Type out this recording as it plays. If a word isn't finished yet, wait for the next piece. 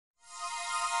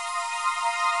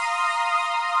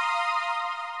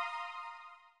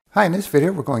Hi, in this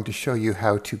video we're going to show you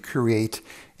how to create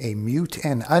a mute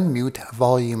and unmute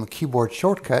volume keyboard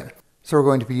shortcut. So we're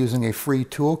going to be using a free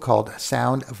tool called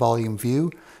Sound Volume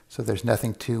View. So there's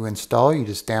nothing to install, you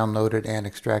just download it and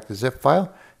extract the zip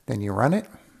file, then you run it.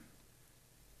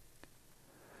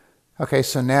 Okay,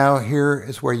 so now here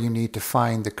is where you need to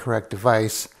find the correct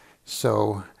device.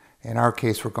 So in our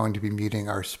case we're going to be muting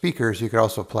our speakers. You could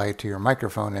also apply it to your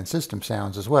microphone and system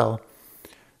sounds as well.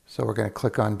 So we're going to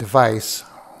click on Device.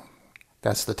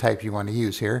 That's the type you want to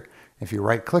use here. If you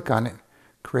right click on it,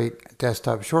 create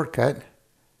desktop shortcut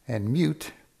and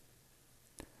mute.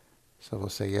 So we'll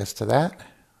say yes to that.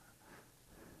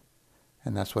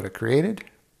 And that's what it created.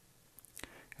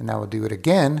 And now we'll do it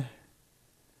again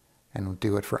and we'll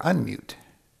do it for unmute.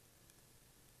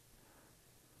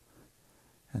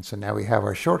 And so now we have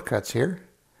our shortcuts here.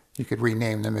 You could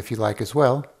rename them if you like as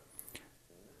well.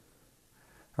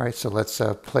 All right, so let's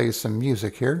play some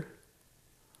music here.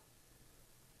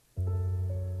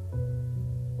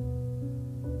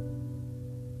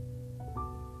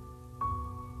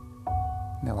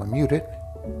 Now I'll mute it.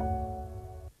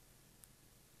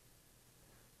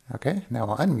 Okay, now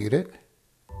I'll unmute it.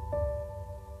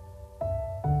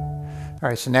 All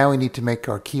right, so now we need to make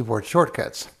our keyboard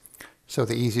shortcuts. So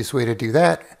the easiest way to do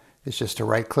that is just to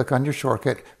right click on your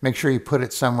shortcut. Make sure you put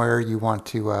it somewhere you want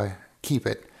to keep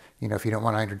it. You know, if you don't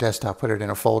want it on your desktop, put it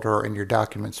in a folder or in your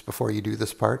documents before you do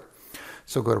this part.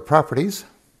 So go to Properties.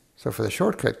 So for the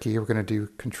shortcut key, we're going to do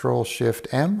Ctrl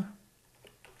Shift M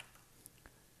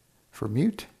for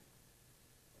mute.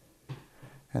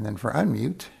 And then for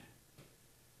unmute,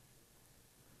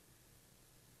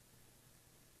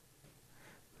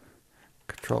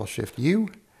 Ctrl Shift U.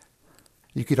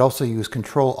 You could also use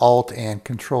Ctrl Alt and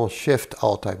Ctrl Shift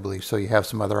Alt, I believe, so you have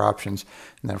some other options.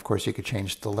 And then of course you could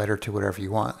change the letter to whatever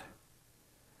you want.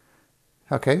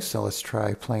 Okay, so let's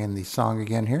try playing the song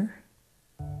again here.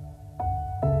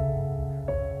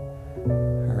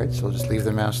 All right, so we'll just leave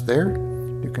the mouse there.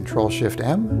 Do Ctrl Shift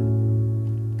M.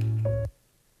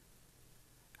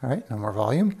 All right, no more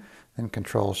volume. Then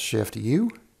Ctrl Shift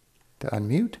U to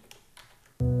unmute.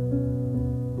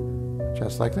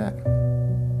 Just like that.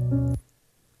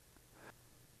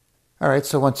 All right,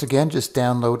 so once again, just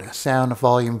download Sound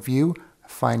Volume View,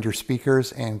 find your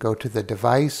speakers and go to the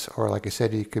device, or like I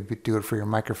said, you could do it for your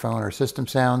microphone or system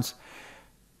sounds,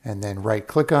 and then right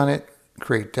click on it,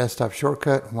 create desktop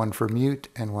shortcut, one for mute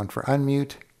and one for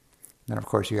unmute. Then of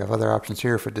course you have other options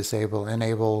here for disable,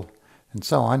 enable, and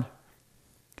so on.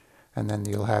 And then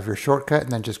you'll have your shortcut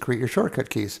and then just create your shortcut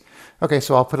keys. Okay,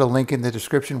 so I'll put a link in the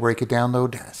description where you could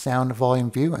download Sound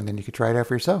Volume View and then you could try it out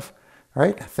for yourself. All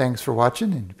right, thanks for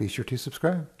watching and be sure to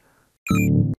subscribe.